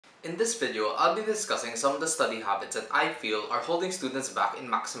In this video, I'll be discussing some of the study habits that I feel are holding students back in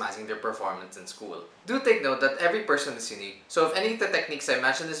maximizing their performance in school. Do take note that every person is unique, so if any of the techniques I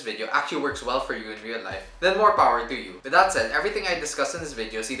mentioned in this video actually works well for you in real life, then more power to you. With that said, everything I discuss in this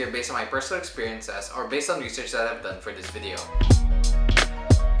video is either based on my personal experiences or based on research that I've done for this video.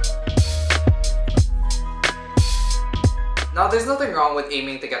 Now, there's nothing wrong with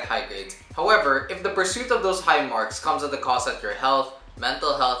aiming to get high grades. However, if the pursuit of those high marks comes at the cost of your health,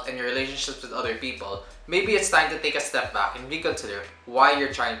 mental health, and your relationships with other people, maybe it's time to take a step back and reconsider why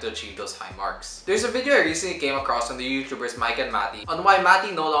you're trying to achieve those high marks. There's a video I recently came across from the YouTubers Mike and Matty on why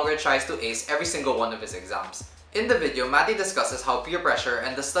Matty no longer tries to ace every single one of his exams. In the video, Matty discusses how peer pressure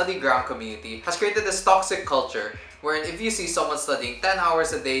and the StudyGram community has created this toxic culture wherein if you see someone studying 10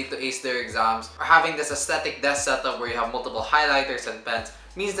 hours a day to ace their exams or having this aesthetic desk setup where you have multiple highlighters and pens,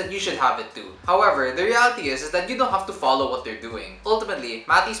 means that you should have it too. However, the reality is that you don't have to follow what they're doing. Ultimately,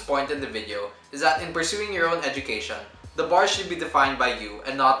 Matty's point in the video is that in pursuing your own education, the bar should be defined by you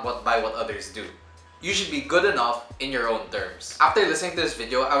and not by what others do. You should be good enough in your own terms. After listening to this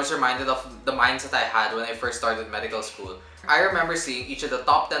video, I was reminded of the mindset I had when I first started medical school. I remember seeing each of the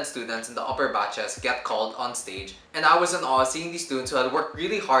top 10 students in the upper batches get called on stage, and I was in awe seeing these students who had worked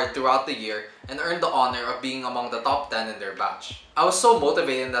really hard throughout the year and earned the honor of being among the top 10 in their batch. I was so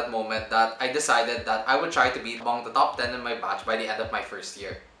motivated in that moment that I decided that I would try to be among the top 10 in my batch by the end of my first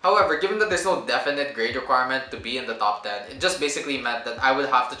year. However, given that there's no definite grade requirement to be in the top 10, it just basically meant that I would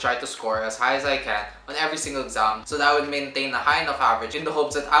have to try to score as high as I can on every single exam so that I would maintain a high enough average in the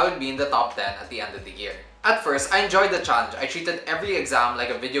hopes that I would be in the top 10 at the end of the year. At first, I enjoyed the challenge. I treated every exam like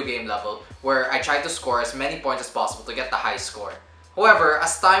a video game level where I tried to score as many points as possible to get the high score. However,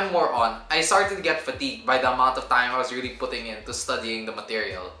 as time wore on, I started to get fatigued by the amount of time I was really putting into studying the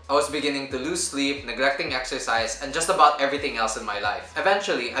material. I was beginning to lose sleep, neglecting exercise, and just about everything else in my life.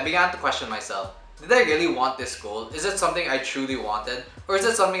 Eventually, I began to question myself. Did I really want this goal? Is it something I truly wanted? Or is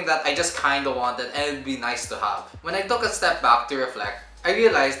it something that I just kinda wanted and it would be nice to have? When I took a step back to reflect, I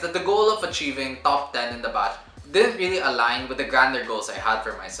realized that the goal of achieving top 10 in the batch didn't really align with the grander goals I had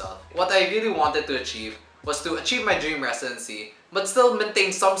for myself. What I really wanted to achieve was to achieve my dream residency, but still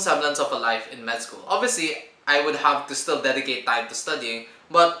maintain some semblance of a life in med school. Obviously, I would have to still dedicate time to studying,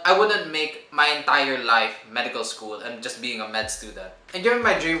 but I wouldn't make my entire life medical school and just being a med student. And given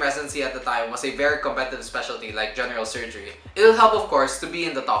my dream residency at the time was a very competitive specialty like general surgery, it'll help of course to be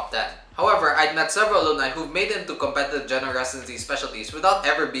in the top 10. However, I'd met several alumni who've made it into competitive general residency specialties without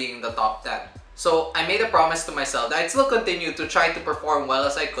ever being in the top 10. So I made a promise to myself that I'd still continue to try to perform well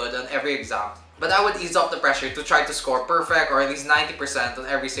as I could on every exam, but I would ease up the pressure to try to score perfect or at least 90% on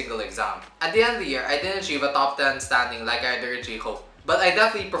every single exam. At the end of the year, I didn't achieve a top 10 standing like I had originally hoped, but I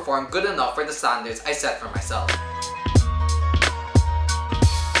definitely performed good enough for the standards I set for myself.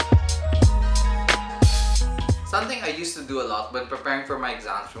 Something I used to do a lot when preparing for my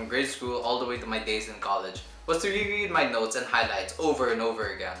exams from grade school all the way to my days in college was to reread my notes and highlights over and over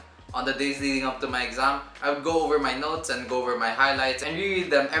again. On the days leading up to my exam, I would go over my notes and go over my highlights and reread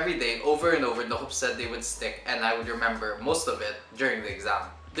them every day over and over in the hopes that they would stick and I would remember most of it during the exam.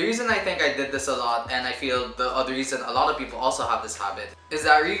 The reason I think I did this a lot, and I feel the other reason a lot of people also have this habit, is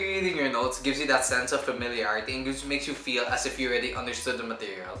that rereading your notes gives you that sense of familiarity and makes you feel as if you already understood the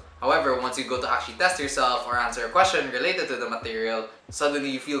material. However, once you go to actually test yourself or answer a question related to the material, suddenly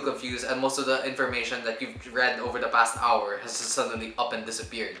you feel confused and most of the information that you've read over the past hour has just suddenly up and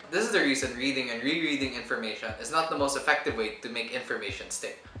disappeared. This is the reason reading and rereading information is not the most effective way to make information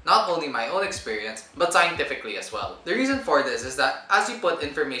stick. Not only my own experience, but scientifically as well. The reason for this is that as you put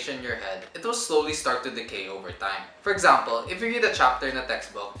information in your head, it will slowly start to decay over time. For example, if you read a chapter in a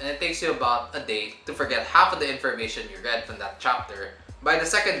textbook and it takes you about a day to forget half of the information you read from that chapter, by the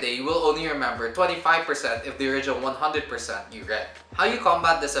second day, you will only remember 25% if the original 100% you read. How you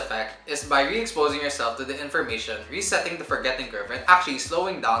combat this effect is by re-exposing yourself to the information, resetting the forgetting curve, and actually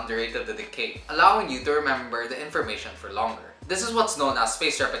slowing down the rate of the decay, allowing you to remember the information for longer. This is what's known as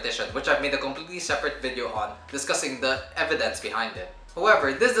spaced repetition, which I've made a completely separate video on discussing the evidence behind it.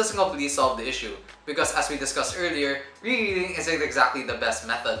 However, this doesn't completely solve the issue because as we discussed earlier, rereading isn't exactly the best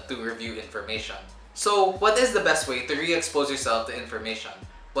method to review information. So, what is the best way to re-expose yourself to information?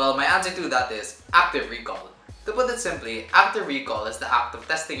 Well, my answer to that is active recall. To put it simply, active recall is the act of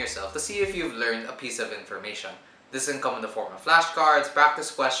testing yourself to see if you've learned a piece of information. This can come in the form of flashcards,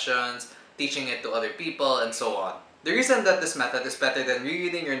 practice questions, teaching it to other people, and so on. The reason that this method is better than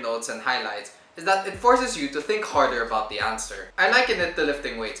rereading your notes and highlights is that it forces you to think harder about the answer. I liken it to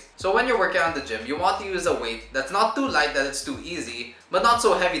lifting weights. So when you're working on the gym, you want to use a weight that's not too light that it's too easy, but not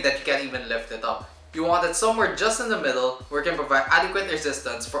so heavy that you can't even lift it up. You want it somewhere just in the middle where it can provide adequate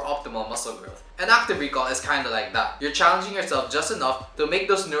resistance for optimal muscle growth. And active recall is kinda like that. You're challenging yourself just enough to make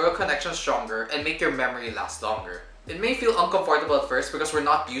those neural connections stronger and make your memory last longer. It may feel uncomfortable at first because we're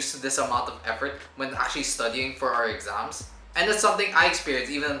not used to this amount of effort when actually studying for our exams. And it's something I experience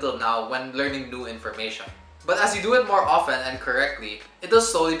even until now when learning new information. But as you do it more often and correctly, it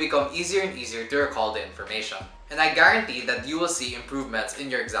does slowly become easier and easier to recall the information. And I guarantee that you will see improvements in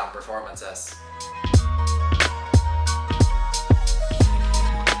your exam performances.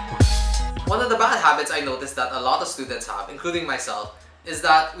 One of the bad habits I noticed that a lot of students have, including myself, is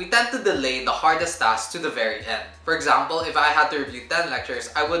that we tend to delay the hardest tasks to the very end. For example, if I had to review 10 lectures,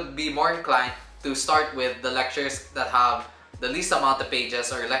 I would be more inclined to start with the lectures that have the least amount of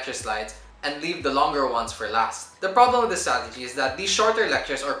pages or lecture slides and leave the longer ones for last. The problem with this strategy is that these shorter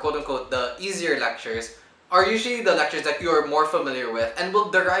lectures, or quote-unquote the easier lectures, are usually the lectures that you are more familiar with and will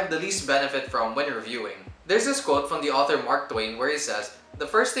derive the least benefit from when reviewing. There's this quote from the author Mark Twain where he says, "The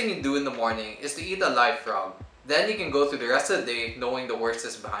first thing you do in the morning is to eat a live frog. Then you can go through the rest of the day knowing the worst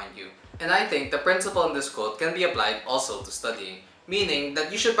is behind you." And I think the principle in this quote can be applied also to studying, meaning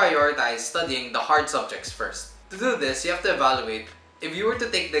that you should prioritize studying the hard subjects first. To do this, you have to evaluate, if you were to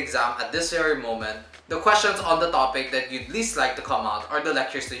take the exam at this very moment, the questions on the topic that you'd least like to come out are the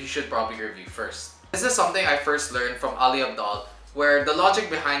lectures that you should probably review first. This is something I first learned from Ali Abdaal, where the logic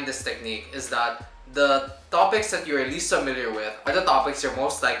behind this technique is that the topics that you are least familiar with are the topics you're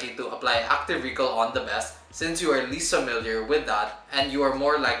most likely to apply active recall on the best, since you are least familiar with that and you are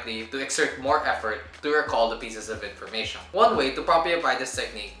more likely to exert more effort to recall the pieces of information. One way to properly apply this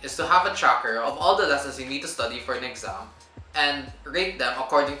technique is to have a tracker of all the lessons you need to study for an exam and rate them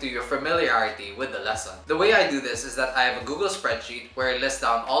according to your familiarity with the lesson. The way I do this is that I have a Google spreadsheet where I list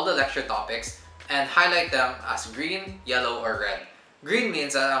down all the lecture topics and highlight them as green, yellow, or red. Green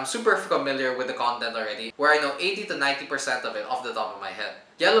means that I'm super familiar with the content already, where I know 80 to 90% of it off the top of my head.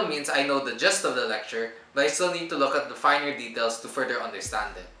 Yellow means I know the gist of the lecture, but I still need to look at the finer details to further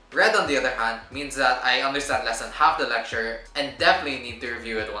understand it. Red, on the other hand, means that I understand less than half the lecture and definitely need to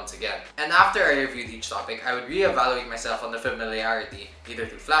review it once again. And after I reviewed each topic, I would reevaluate myself on the familiarity, either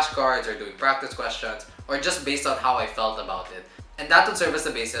through flashcards or doing practice questions, or just based on how I felt about it. And that would serve as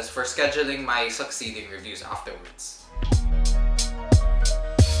the basis for scheduling my succeeding reviews afterwards.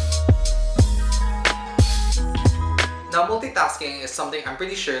 Now, multitasking is something I'm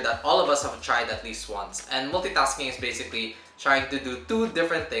pretty sure that all of us have tried at least once, and multitasking is basically trying to do two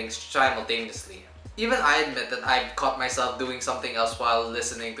different things simultaneously. Even I admit that I've caught myself doing something else while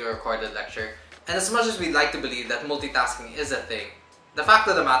listening to a recorded lecture, and as much as we'd like to believe that multitasking is a thing, the fact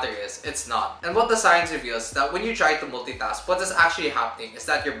of the matter is, it's not. And what the science reveals is that when you try to multitask, what is actually happening is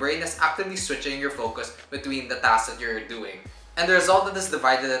that your brain is actively switching your focus between the tasks that you're doing. And the result of this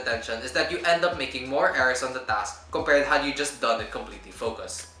divided attention is that you end up making more errors on the task compared had you just done it completely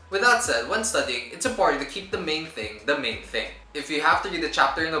focused. With that said, when studying, it's important to keep the main thing the main thing. If you have to read a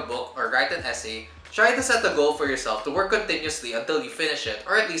chapter in a book or write an essay, try to set a goal for yourself to work continuously until you finish it,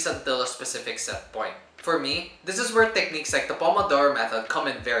 or at least until a specific set point. For me, this is where techniques like the Pomodoro method come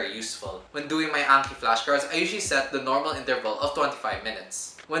in very useful. When doing my Anki flashcards, I usually set the normal interval of 25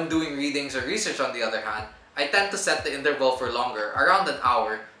 minutes. When doing readings or research, on the other hand, I tend to set the interval for longer, around an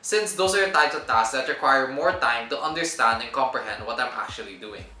hour, since those are the types of tasks that require more time to understand and comprehend what I'm actually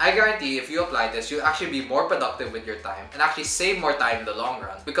doing. I guarantee if you apply this, you'll actually be more productive with your time and actually save more time in the long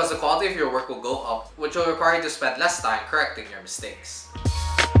run, because the quality of your work will go up, which will require you to spend less time correcting your mistakes.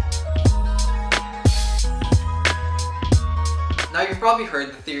 Now, you've probably heard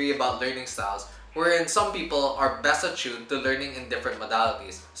the theory about learning styles, wherein some people are best attuned to learning in different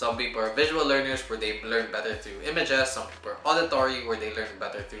modalities. Some people are visual learners where they learn better through images, some people are auditory where they learn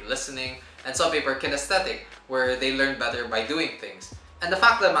better through listening, and some people are kinesthetic where they learn better by doing things. And the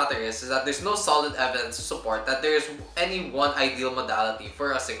fact of the matter is that there's no solid evidence to support that there is any one ideal modality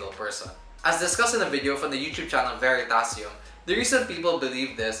for a single person. As discussed in a video from the YouTube channel Veritasium, the reason people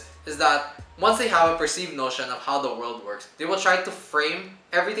believe this is that once they have a perceived notion of how the world works, they will try to frame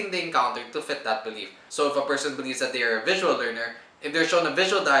everything they encounter to fit that belief. So if a person believes that they are a visual learner, if they're shown a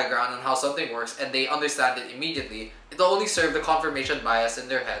visual diagram on how something works and they understand it immediately, it'll only serve the confirmation bias in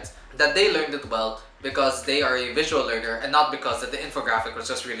their heads that they learned it well because they are a visual learner and not because that the infographic was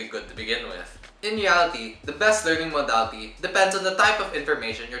just really good to begin with. In reality, the best learning modality depends on the type of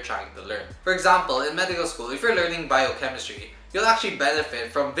information you're trying to learn. For example, in medical school, if you're learning biochemistry, you'll actually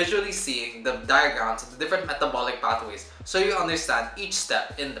benefit from visually seeing the diagrams of the different metabolic pathways so you understand each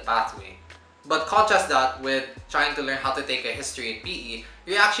step in the pathway. But contrast that with trying to learn how to take a history in PE,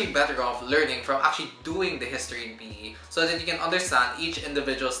 you're actually better off learning from actually doing the history in PE so that you can understand each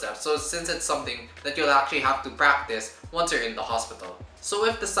individual step. So since it's something that you'll actually have to practice once you're in the hospital. So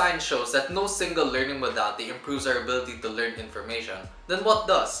if the science shows that no single learning modality improves our ability to learn information, then what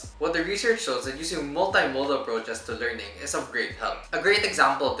does? Well, the research shows that using multimodal approaches to learning is of great help. A great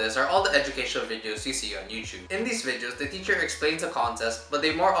example of this are all the educational videos you see on YouTube. In these videos, the teacher explains a concept, but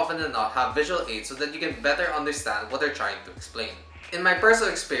they more often than not have visual aids so that you can better understand what they're trying to explain. In my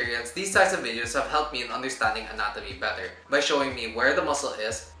personal experience, these types of videos have helped me in understanding anatomy better by showing me where the muscle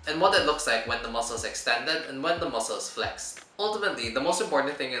is and what it looks like when the muscle is extended and when the muscle is flexed. Ultimately, the most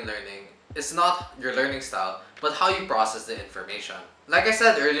important thing in learning is not your learning style, but how you process the information. Like I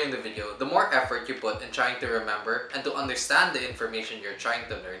said earlier in the video, the more effort you put in trying to remember and to understand the information you're trying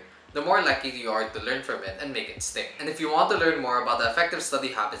to learn, the more likely you are to learn from it and make it stick. And if you want to learn more about the effective study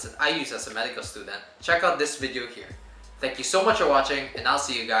habits that I use as a medical student, check out this video here. Thank you so much for watching, and I'll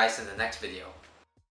see you guys in the next video.